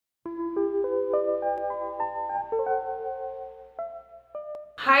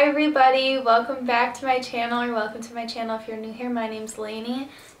Hi everybody, welcome back to my channel, or welcome to my channel if you're new here. My name's Lainey.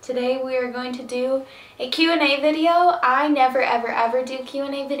 Today we are going to do a Q&A video. I never ever do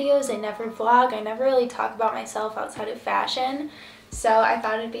Q&A videos. I never vlog. I never really talk about myself outside of fashion. So I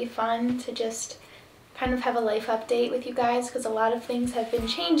thought it'd be fun to just kind of have a life update with you guys because a lot of things have been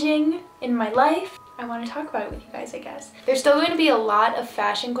changing in my life. I want to talk about it with you guys, I guess. There's still going to be a lot of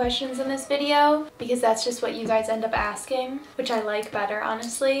fashion questions in this video because that's just what you guys end up asking, which I like better,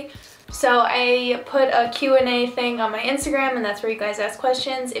 honestly. So I put a Q&A thing on my Instagram, and that's where you guys ask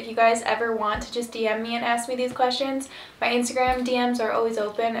questions. If you guys ever want to just DM me and ask me these questions, my Instagram DMs are always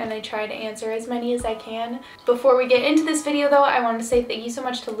open and I try to answer as many as I can. Before we get into this video though, I want to say thank you so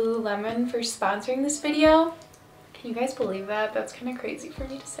much to Lululemon for sponsoring this video. Can you guys believe that? That's kind of crazy for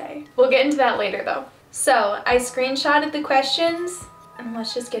me to say. We'll get into that later though. So I screenshotted the questions and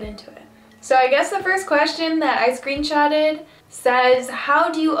let's just get into it. So I guess the first question that I screenshotted says,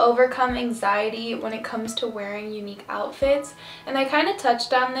 how do you overcome anxiety when it comes to wearing unique outfits? And I kind of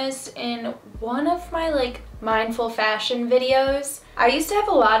touched on this in one of my mindful fashion videos. I used to have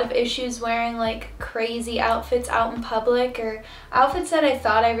a lot of issues wearing crazy outfits out in public, or outfits that I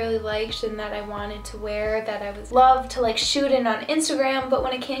thought I really liked and that I wanted to wear, that I would love to shoot in on Instagram, but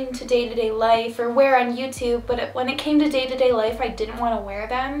when it came to day-to-day life, or wear on YouTube, but when it came to day-to-day life I didn't want to wear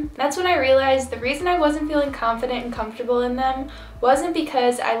them. That's when I realized the reason I wasn't feeling confident and comfortable in them wasn't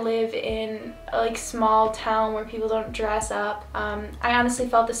because I live in a small town where people don't dress up. I honestly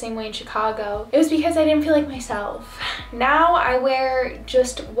felt the same way in Chicago. It was because I didn't feel like myself. Now I wear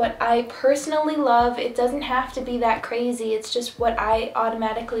just what I personally love. It doesn't have to be that crazy. It's just what I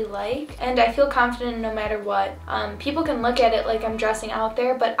automatically like, and I feel confident no matter what. People can look at it like I'm dressing out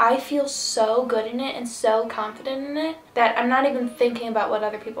there, but I feel so good in it and so confident in it that I'm not even thinking about what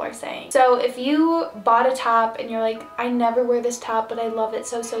other people are saying. So if you bought a top and you're like, I never wear this top, but I love it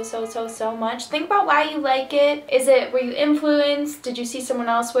so much, think about why you like it. Were you influenced? Did you see someone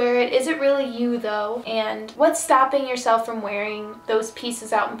else wear it? Is it really you though? And what's stopping yourself from wearing those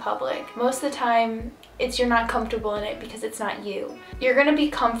pieces out in public? Most of the time, you're not comfortable in it because it's not you. You're gonna be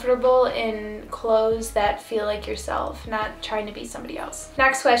comfortable in clothes that feel like yourself, not trying to be somebody else.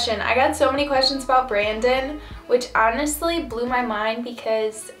 Next question. I got so many questions about Brandon, which honestly blew my mind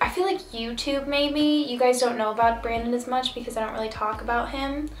because I feel like YouTube maybe, you guys don't know about Brandon as much because I don't really talk about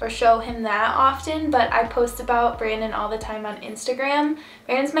him or show him that often, but I post about Brandon all the time on Instagram.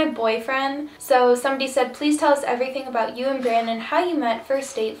 Brandon's my boyfriend. So somebody said, please tell us everything about you and Brandon, how you met,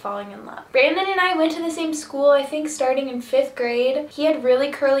 first date, falling in love. Brandon and I went to the same school, I think starting in 5th grade. He had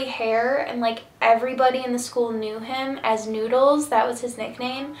really curly hair and everybody in the school knew him as Noodles. That was his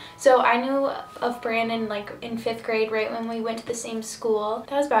nickname. So I knew of Brandon in 5th grade, right when we went to the same school.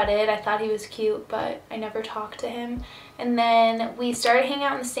 That was about it. I thought he was cute, but I never talked to him. And then we started hanging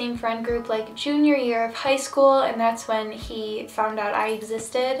out in the same friend group junior year of high school, and that's when he found out I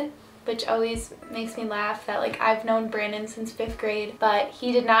existed, which always makes me laugh that I've known Brandon since 5th grade, but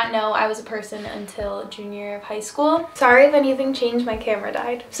he did not know I was a person until junior year of high school. Sorry if anything changed, my camera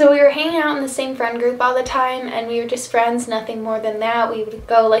died. So we were hanging out in the same friend group all the time, and we were just friends, nothing more than that. We would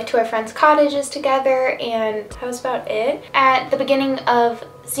go to our friends' cottages together, and that was about it. At the beginning of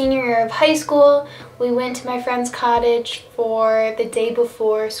senior year of high school, we went to my friend's cottage for the day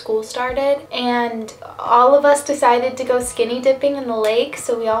before school started, and all of us decided to go skinny dipping in the lake.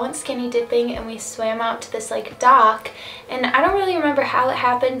 So we all went skinny dipping and we swam out to this dock, and I don't really remember how it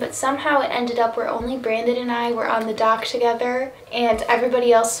happened, but somehow it ended up where only Brandon and I were on the dock together and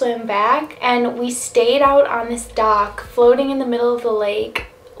everybody else swam back, and we stayed out on this dock floating in the middle of the lake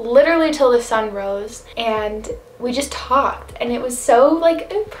literally till the sun rose, and we just talked, and it was so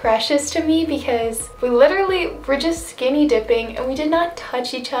precious to me because we literally were just skinny dipping and we did not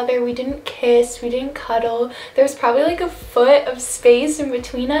touch each other, we didn't kiss, we didn't cuddle. There was probably a foot of space in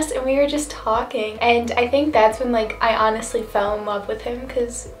between us, and we were just talking. And I think that's when I honestly fell in love with him,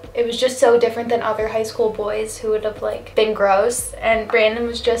 because it was just so different than other high school boys who would have been gross, and Brandon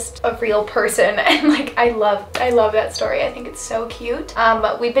was just a real person, and I love that story. I think it's so cute.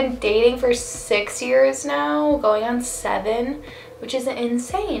 But we've been dating for 6 years now, going on 7, which is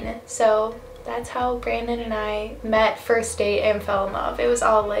insane. So that's how Brandon and I met, first date, and fell in love. It was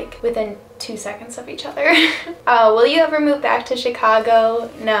all within 2 seconds of each other. Will you ever move back to Chicago?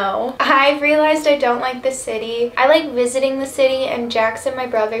 No. I've realized I don't like the city. I like visiting the city, and Jackson, my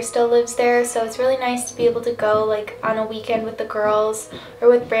brother, still lives there, so it's really nice to be able to go like on a weekend with the girls or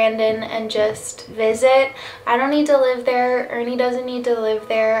with Brandon and just visit. I don't need to live there. Ernie doesn't need to live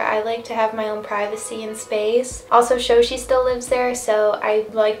there. I like to have my own privacy and space. Also, Shoshi still lives there, so I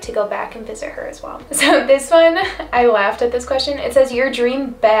like to go back and visit her as well. So this one, I laughed at this question. It says your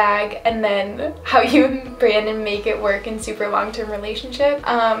dream bag and then how you and Brandon make it work in super long-term relationship.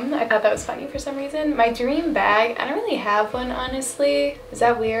 I thought that was funny for some reason. My dream bag, I don't really have one, honestly. Is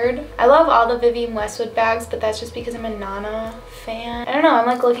that weird? I love all the Vivienne Westwood bags, but that's just because I'm a Nana fan. I don't know, I'm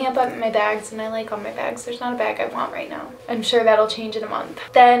like looking up at my bags and I like all my bags. There's not a bag I want right now. I'm sure that'll change in a month.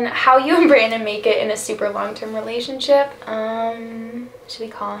 Then how you and Brandon make it in a super long-term relationship. Should we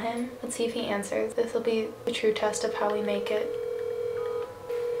call him? Let's see if he answers. This will be the true test of how we make it.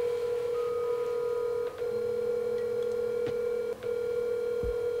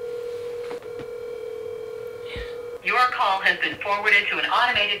 Your call has been forwarded to an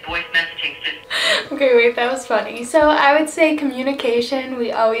automated voice messaging system. Okay, wait, that was funny. So I would say communication.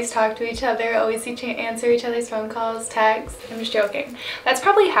 We always talk to each other, always answer each other's phone calls, texts. I'm just joking. That's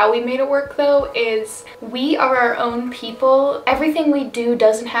probably how we made it work though, is we are our own people. Everything we do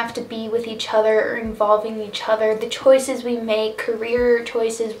doesn't have to be with each other or involving each other. The choices we make, career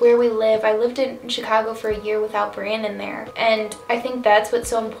choices, where we live. I lived in Chicago for a year without Brandon there. And I think that's what's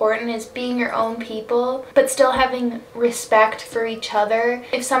so important, is being your own people, but still having respect for each other.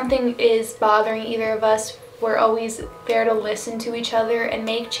 If something is bothering either of us, we're always there to listen to each other and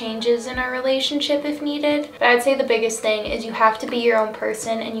make changes in our relationship if needed. But I'd say the biggest thing is you have to be your own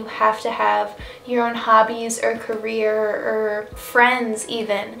person, and you have to have your own hobbies or career or friends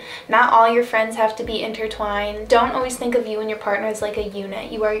even. Not all your friends have to be intertwined. Don't always think of you and your partner as like a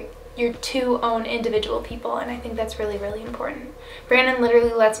unit. You are your two own individual people, and I think that's really, really important. Brandon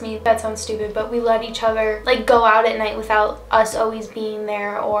literally lets me, that sounds stupid, but we let each other like go out at night without us always being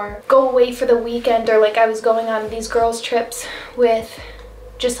there, or go away for the weekend, or like I was going on these girls trips with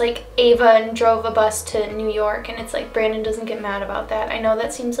just like Ava and drove a bus to New York, and it's like Brandon doesn't get mad about that. I know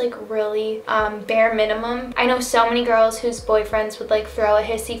that seems like really bare minimum. I know so many girls whose boyfriends would like throw a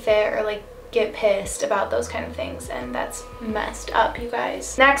hissy fit or like get pissed about those kind of things, and that's messed up, you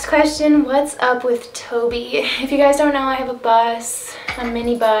guys. Next question, what's up with Toby? If you guys don't know, I have a bus, a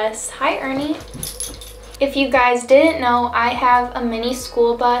mini bus. Hi, Ernie. If you guys didn't know, I have a mini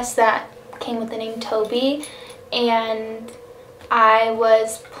school bus that came with the name Toby, and I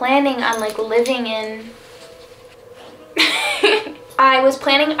was planning on like living in I was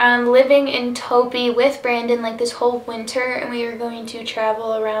planning on living in Toby with Brandon like this whole winter, and we were going to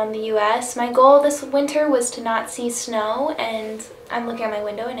travel around the US. My goal this winter was to not see snow, and I'm looking out my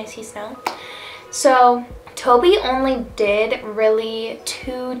window and I see snow. So Toby only did really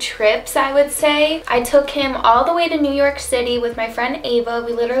 2 trips, I would say. I took him all the way to New York City with my friend Ava.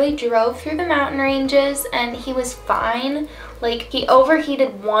 We literally drove through the mountain ranges and he was fine. Like, he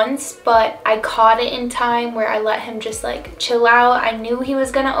overheated once, but I caught it in time where I let him just like chill out. I knew he was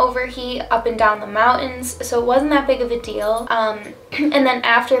gonna overheat up and down the mountains, so it wasn't that big of a deal. And then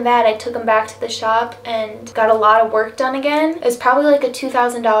after that, I took him back to the shop and got a lot of work done again. It was probably like a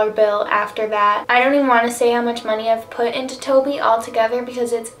 $2,000 bill after that. I don't even want to say how much money I've put into Toby altogether,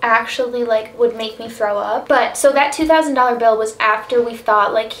 because it's actually like would make me throw up. But so that $2,000 bill was after we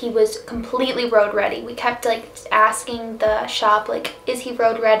thought like he was completely road ready. We kept like asking the shop like, is he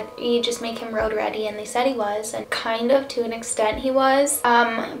road ready? Just make him road ready, and they said he was, and kind of to an extent he was.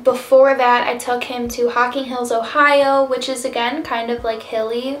 Before that, I took him to Hocking Hills, Ohio, which is again kind of like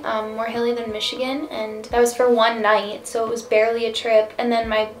hilly, more hilly than Michigan, and that was for one night, so it was barely a trip. And then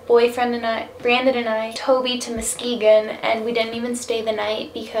my boyfriend and I, Brandon and I, Toby to Muskegon, and we didn't even stay the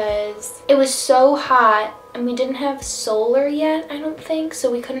night because it was so hot. And we didn't have solar yet, I don't think, so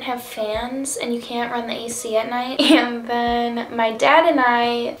we couldn't have fans, and you can't run the AC at night. And then my dad and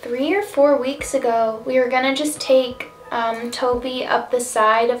I, 3 or 4 weeks ago, we were gonna just take Toby up the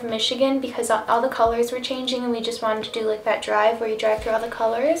side of Michigan because all the colors were changing, and we just wanted to do like that drive where you drive through all the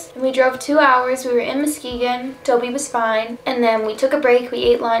colors. And we drove 2 hours. We were in Muskegon. Toby was fine, and then we took a break, we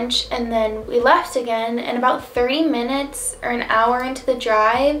ate lunch, and then we left again. And about 30 minutes or an hour into the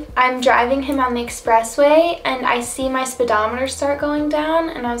drive, I'm driving him on the expressway and I see my speedometer start going down,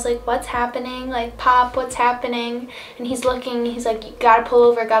 and I was like, what's happening? Like, Pop, what's happening? And he's looking, he's like, you gotta pull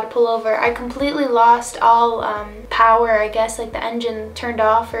over, gotta pull over. I completely lost all power power, I guess like the engine turned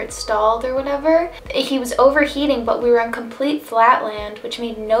off or it stalled or whatever. He was overheating, but we were on complete flatland, which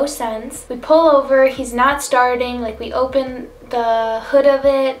made no sense. We pull over, he's not starting. Like, we open the hood of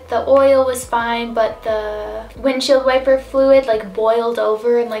it, the oil was fine, but the windshield wiper fluid like boiled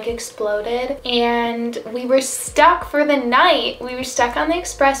over and like exploded, and we were stuck for the night. We were stuck on the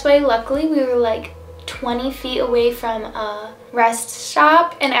expressway. Luckily we were like 20 feet away from a rest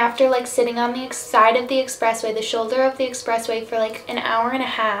stop, and after like sitting on the side of the expressway, the shoulder of the expressway, for like an hour and a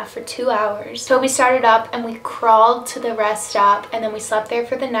half or 2 hours, Toby started up and we crawled to the rest stop, and then we slept there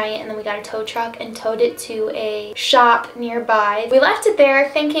for the night, and then we got a tow truck and towed it to a shop nearby. We left it there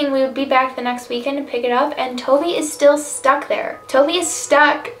thinking we would be back the next weekend to pick it up, and Toby is still stuck there. Toby is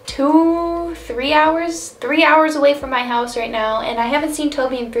stuck 3 hours away from my house right now, and I haven't seen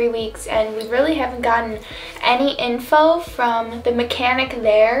Toby in 3 weeks, and we really haven't gotten any info from the mechanic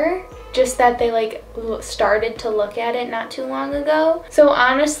there, just that they like started to look at it not too long ago. So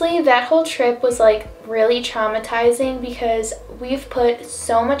honestly, that whole trip was like really traumatizing because we've put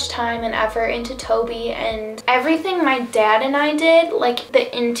so much time and effort into Toby, and everything my dad and I did, like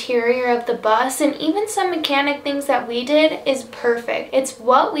the interior of the bus and even some mechanic things that we did, is perfect. It's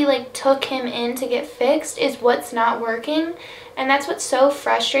what we like took him in to get fixed is what's not working. And that's what's so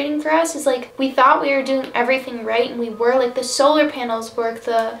frustrating for us, is like we thought we were doing everything right, and we were. Like the solar panels work,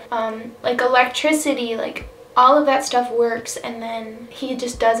 the like electricity, like all of that stuff works, and then he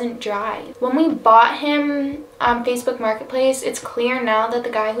just doesn't drive. When we bought him on Facebook Marketplace, it's clear now that the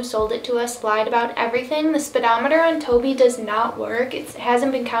guy who sold it to us lied about everything. The speedometer on Toby does not work. It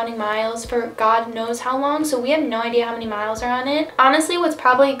hasn't been counting miles for God knows how long, so we have no idea how many miles are on it. Honestly, what's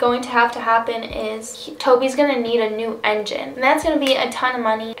probably going to have to happen is Toby's gonna need a new engine, and that's gonna be a ton of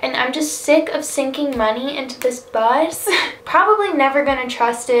money, and I'm just sick of sinking money into this bus. Probably never gonna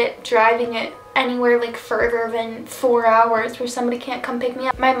trust it, driving it anywhere like further than 4 hours where somebody can't come pick me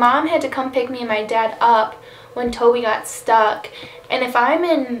up. My mom had to come pick me and my dad up when Toby got stuck, and if I'm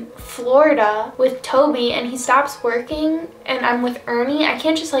in Florida with Toby and he stops working and I'm with Ernie, I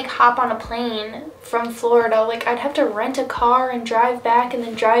can't just like hop on a plane from Florida. Like, I'd have to rent a car and drive back and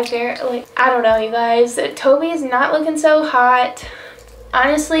then drive there. Like, I don't know, you guys. Toby is not looking so hot.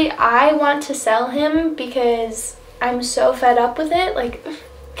 Honestly, I want to sell him because I'm so fed up with it. Like,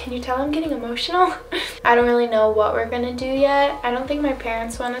 can you tell I'm getting emotional? I don't really know what we're gonna do yet. I don't think my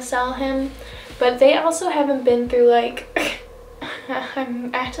parents want to sell him, but they also haven't been through like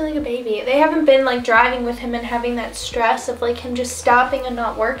I'm acting like a baby. They haven't been like driving with him and having that stress of like him just stopping and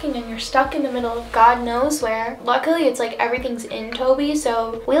not working, and you're stuck in the middle of God knows where. Luckily, it's like everything's in Toby,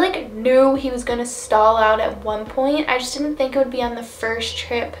 so we like knew he was gonna stall out at one point. I just didn't think it would be on the first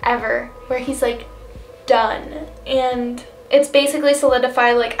trip ever where he's like done. And it's basically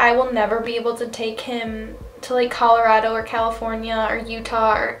solidified, like I will never be able to take him to like Colorado or California or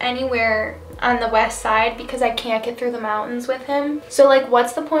Utah or anywhere on the west side because I can't get through the mountains with him. So like,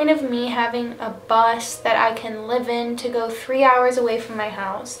 what's the point of me having a bus that I can live in to go 3 hours away from my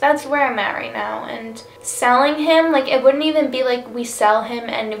house? That's where I'm at right now. And selling him, like, it wouldn't even be like we sell him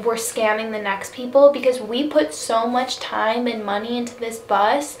and we're scamming the next people, because we put so much time and money into this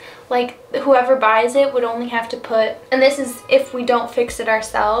bus. Like, whoever buys it would only have to put, and this is if we don't fix it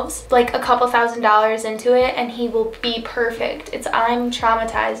ourselves, like a couple $1,000s into it, and he will be perfect. I'm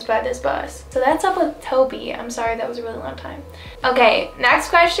traumatized by this bus. So that's up with Toby. I'm sorry, that was a really long time. Okay, next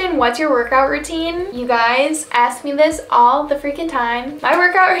question. What's your workout routine? You guys ask me this all the freaking time. My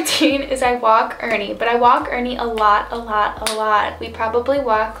workout routine is I walk Ernie, but I walk Ernie a lot. We probably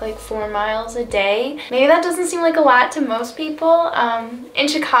walk like 4 miles a day. Maybe that doesn't seem like a lot to most people. In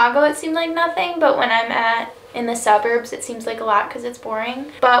Chicago, it seemed like nothing, but when I'm in the suburbs, it seems like a lot because it's boring.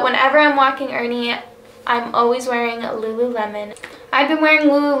 But whenever I'm walking Ernie, I'm always wearing Lululemon. I've been wearing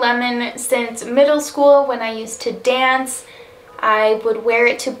Lululemon since middle school when I used to dance. I would wear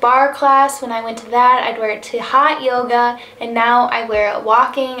it to bar class when I went to that. I'd wear it to hot yoga, and now I wear it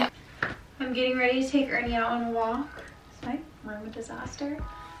walking. I'm getting ready to take Ernie out on a walk. Is my room a disaster?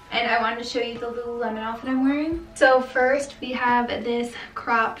 And I wanted to show you the Lululemon outfit I'm wearing. So first we have this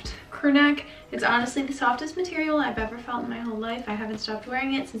cropped crew neck. It's honestly the softest material I've ever felt in my whole life. I haven't stopped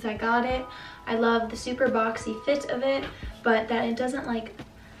wearing it since I got it. I love the super boxy fit of it, but that it doesn't like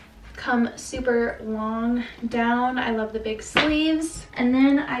come super long down. I love the big sleeves. And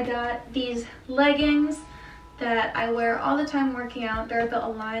then I got these leggings that I wear all the time working out. They're the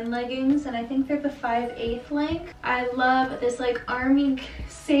Align leggings, and I think they're the 5/8 length. I love this like army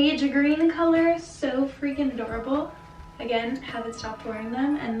sage green color, so freaking adorable. Again, haven't stopped wearing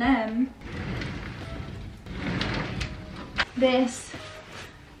them. And then this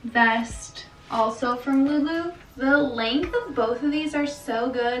vest also from Lulu. The length of both of these are so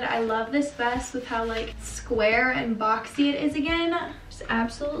good. I love this vest with how like square and boxy it is again. It's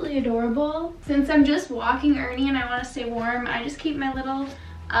absolutely adorable. Since I'm just walking Ernie and I want to stay warm, I just keep my little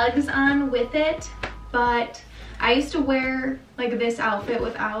Uggs on with it. But I used to wear like this outfit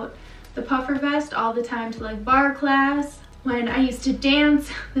without the puffer vest all the time to like bar class. When I used to dance,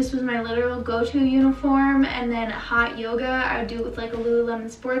 this was my literal go-to uniform, and then hot yoga, I would do it with like a Lululemon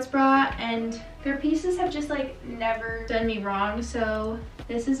sports bra, and their pieces have just like never done me wrong, so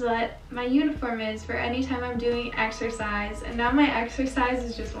this is what my uniform is for any time I'm doing exercise. And now my exercise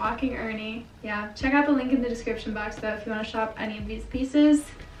is just walking Ernie. Yeah, check out the link in the description box though if you want to shop any of these pieces.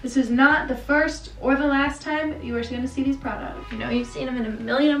 This is not the first or the last time you are going to see these products. You know, you've seen them in a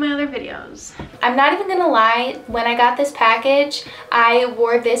million of my other videos. I'm not even gonna lie, when I got this package, I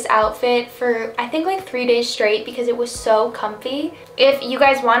wore this outfit for I think like 3 days straight because it was so comfy. If you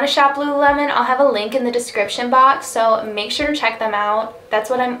guys want to shop Lululemon, I'll have a link in the description box, so make sure to check them out. That's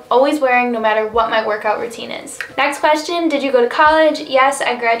what I'm always wearing no matter what my workout routine is. Next question, did you go to college? Yes,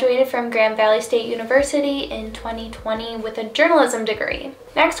 I graduated from Grand Valley State University in 2020 with a journalism degree.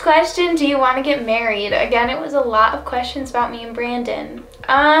 Next question, do you want to get married? Again, it was a lot of questions about me and Brandon.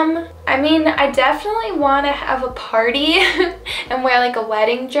 I mean, I definitely want to have a party and wear like a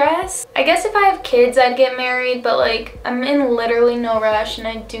wedding dress. I guess if I have kids, I'd get married, but like I'm in literally no rush and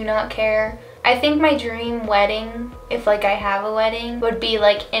I do not care. I think my dream wedding, if like I have a wedding, would be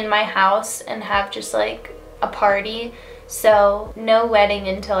like in my house and have just like a party. So no wedding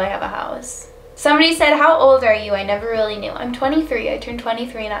until I have a house. Somebody said, how old are you? I never really knew. I'm 23. I turned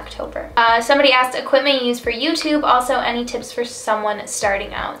 23 in October. Somebody asked equipment you use for YouTube. Also, any tips for someone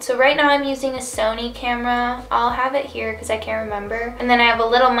starting out? So right now I'm using a Sony camera. I'll have it here because I can't remember. And then I have a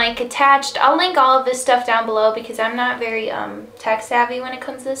little mic attached. I'll link all of this stuff down below because I'm not very tech savvy when it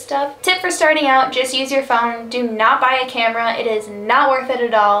comes to this stuff. Tip for starting out, just use your phone. Do not buy a camera. It is not worth it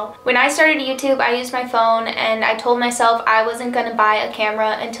at all. When I started YouTube, I used my phone and I told myself I wasn't going to buy a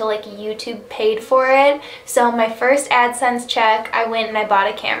camera until like YouTube paid for it. So my first AdSense check, I went and I bought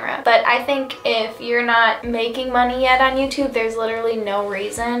a camera. But I think if you're not making money yet on YouTube, there's literally no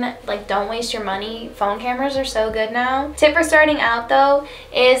reason. Like, don't waste your money. Phone cameras are so good now. Tip for starting out though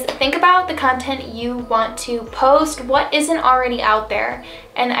is think about the content you want to post, what isn't already out there.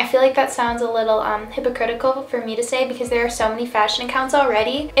 And I feel like that sounds a little hypocritical for me to say because there are so many fashion accounts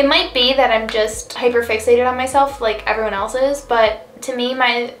already. It might be that I'm just hyper fixated on myself like everyone else is, but to me,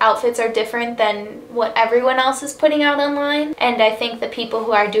 my outfits are different than what everyone else is putting out online. And I think the people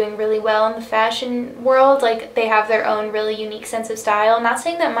who are doing really well in the fashion world, like they have their own really unique sense of style. Not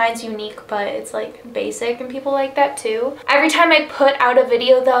saying that mine's unique, but it's like basic and people like that too. Every time I put out a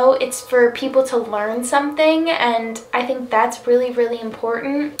video though, it's for people to learn something, and I think that's really, really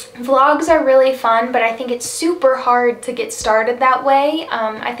important. Vlogs are really fun, but I think it's super hard to get started that way.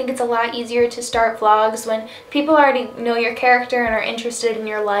 I think it's a lot easier to start vlogs when people already know your character and are interested in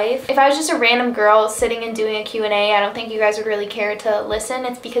your life. If I was just a random girl sitting and doing a Q&A, I don't think you guys would really care to listen.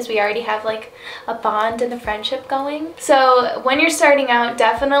 It's because we already have like a bond and a friendship going. So when you're starting out,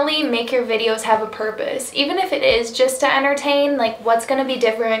 definitely make your videos have a purpose. Even if it is just to entertain, like what's gonna be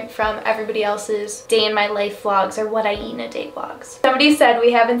different from everybody else's day in my life vlogs or what I eat in a day vlogs. Somebody said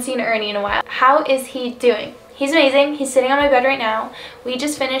we haven't seen Ernie in a while. How is he doing? He's amazing. He's sitting on my bed right now. We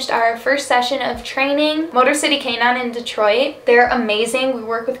just finished our first session of training. Motor City Canine in Detroit. They're amazing. We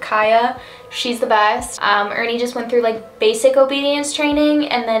work with Kaya. She's the best. Ernie just went through like basic obedience training,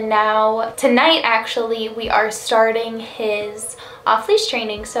 and then now tonight actually we are starting his off-leash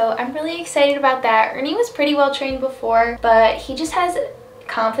training. So I'm really excited about that. Ernie was pretty well trained before, but he just has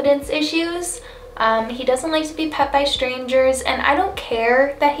confidence issues. He doesn't like to be pet by strangers, and I don't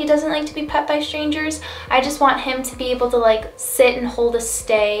care that he doesn't like to be pet by strangers. I just want him to be able to like sit and hold a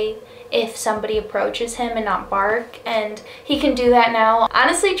stay if somebody approaches him and not bark, and he can do that now.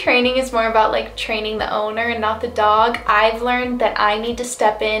 Honestly, training is more about like training the owner and not the dog. I've learned that I need to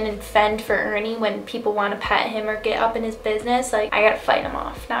step in and fend for Ernie when people want to pet him or get up in his business. Like, I gotta fight him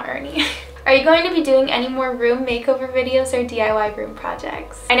off, not Ernie. Are you going to be doing any more room makeover videos or DIY room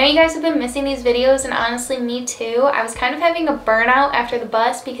projects? I know you guys have been missing these videos, and honestly me too. I was kind of having a burnout after the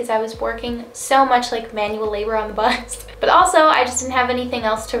bus because I was working so much like manual labor on the bus. But also I just didn't have anything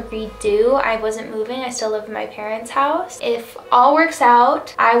else to redo. I wasn't moving. I still live in my parents' house. If all works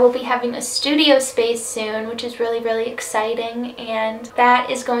out, I will be having a studio space soon, which is really, really exciting, and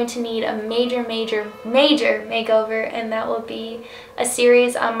that is going to need a major makeover, and that will be a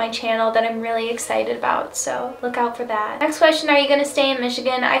series on my channel that I'm I'm really excited about, so look out for that. Next question, are you going to stay in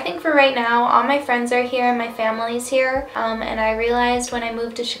Michigan? I think for right now, all my friends are here and my family's here, and I realized when I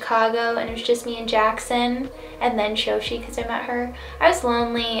moved to Chicago and it was just me and Jackson and then Shoshi because I met her, I was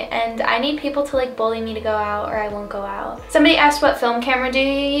lonely and I need people to like bully me to go out or I won't go out. Somebody asked what film camera do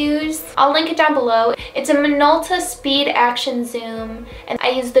you use? I'll link it down below. It's a Minolta Speed Action Zoom, and I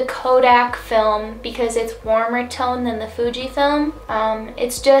use the Kodak film because it's warmer tone than the Fuji film.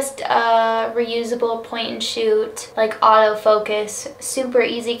 It's just a reusable point and shoot, like autofocus, super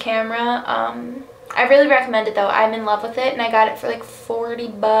easy camera. I really recommend it though. I'm in love with it, and I got it for like 40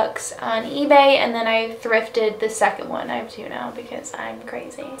 bucks on eBay, and then I thrifted the second one. I have two now because I'm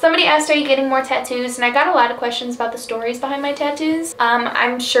crazy. Somebody asked, are you getting more tattoos? And I got a lot of questions about the stories behind my tattoos.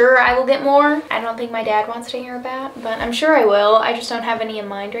 I'm sure I will get more. I don't think my dad wants to hear about, but I'm sure I will. I just don't have any in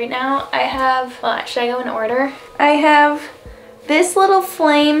mind right now. I have, well, should I go in order? I have this little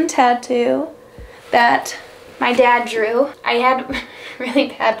flame tattoo that my dad drew. I had really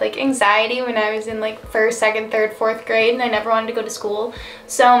bad like anxiety when I was in like 1st, 2nd, 3rd, 4th grade, and I never wanted to go to school.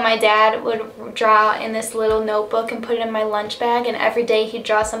 So my dad would draw in this little notebook and put it in my lunch bag, and every day he'd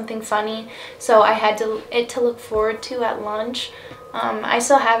draw something funny. So I had it to look forward to at lunch. I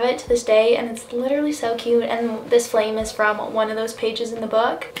still have it to this day, and it's literally so cute, and this flame is from one of those pages in the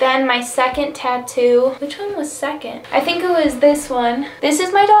book. Then my second tattoo, which one was second? I think it was this one. This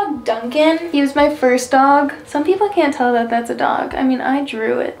is my dog Duncan. He was my first dog. Some people can't tell that that's a dog. I mean, I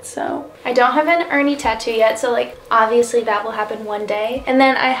drew it, so. I don't have an Ernie tattoo yet, so like obviously that will happen one day. And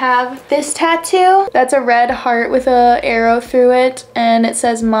then I have this tattoo. That's a red heart with a arrow through it, and it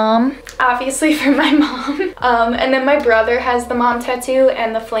says mom, obviously for my mom. And then my brother has the mom tattoo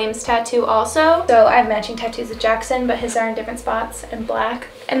and the flames tattoo also. So I have matching tattoos with Jackson, but his are in different spots and black.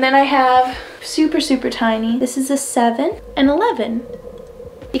 And then I have super tiny. This is a 7 and 11.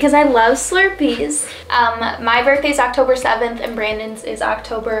 Because I love Slurpees. My birthday's October 7th and Brandon's is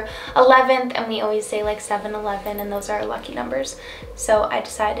October 11th, and we always say like 7-11, and those are our lucky numbers. So I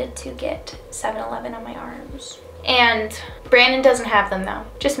decided to get 7-11 on my arms. And Brandon doesn't have them though,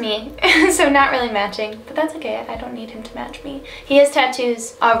 just me. So not really matching, but that's okay. I don't need him to match me. He has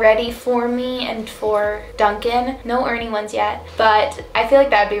tattoos already for me and for Duncan. No Ernie ones yet, but I feel like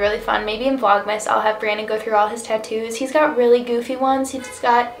that'd be really fun. Maybe in Vlogmas I'll have Brandon go through all his tattoos. He's got really goofy ones. He's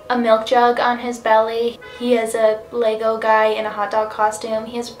got a milk jug on his belly. He has a Lego guy in a hot dog costume.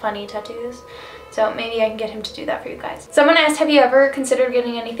 He has funny tattoos. So maybe I can get him to do that for you guys. Someone asked, have you ever considered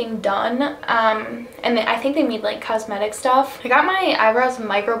getting anything done? And I think they made like cosmetic stuff. I got my eyebrows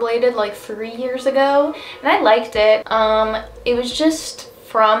microbladed like 3 years ago, and I liked it. It was just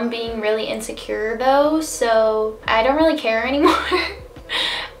from being really insecure though, so I don't really care anymore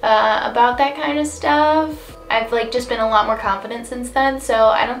about that kind of stuff. I've like just been a lot more confident since then, so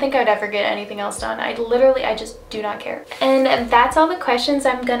I don't think I'd ever get anything else done. I just do not care. And that's all the questions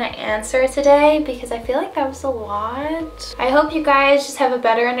I'm gonna answer today because I feel like that was a lot. I hope you guys just have a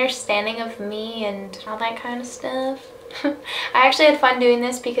better understanding of me and all that kind of stuff. I actually had fun doing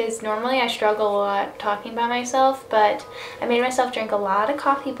this because normally I struggle a lot talking about myself, but I made myself drink a lot of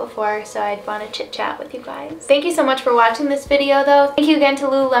coffee before, so I'd want to chit chat with you guys. Thank you so much for watching this video though. Thank you again to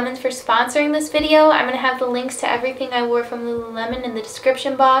Lululemon for sponsoring this video. I'm going to have the links to everything I wore from Lululemon in the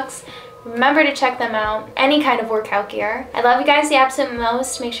description box. Remember to check them out. Any kind of workout gear. I love you guys the absolute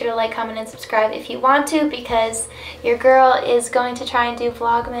most. Make sure to like, comment, and subscribe if you want to, because your girl is going to try and do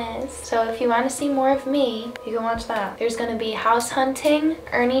Vlogmas. So if you want to see more of me, you can watch that. There's going to be house hunting,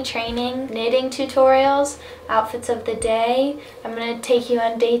 Ernie training, knitting tutorials, outfits of the day. I'm going to take you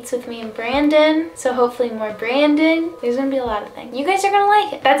on dates with me and Brandon. So hopefully more Brandon. There's going to be a lot of things. You guys are going to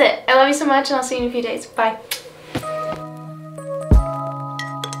like it. That's it. I love you so much, and I'll see you in a few days. Bye.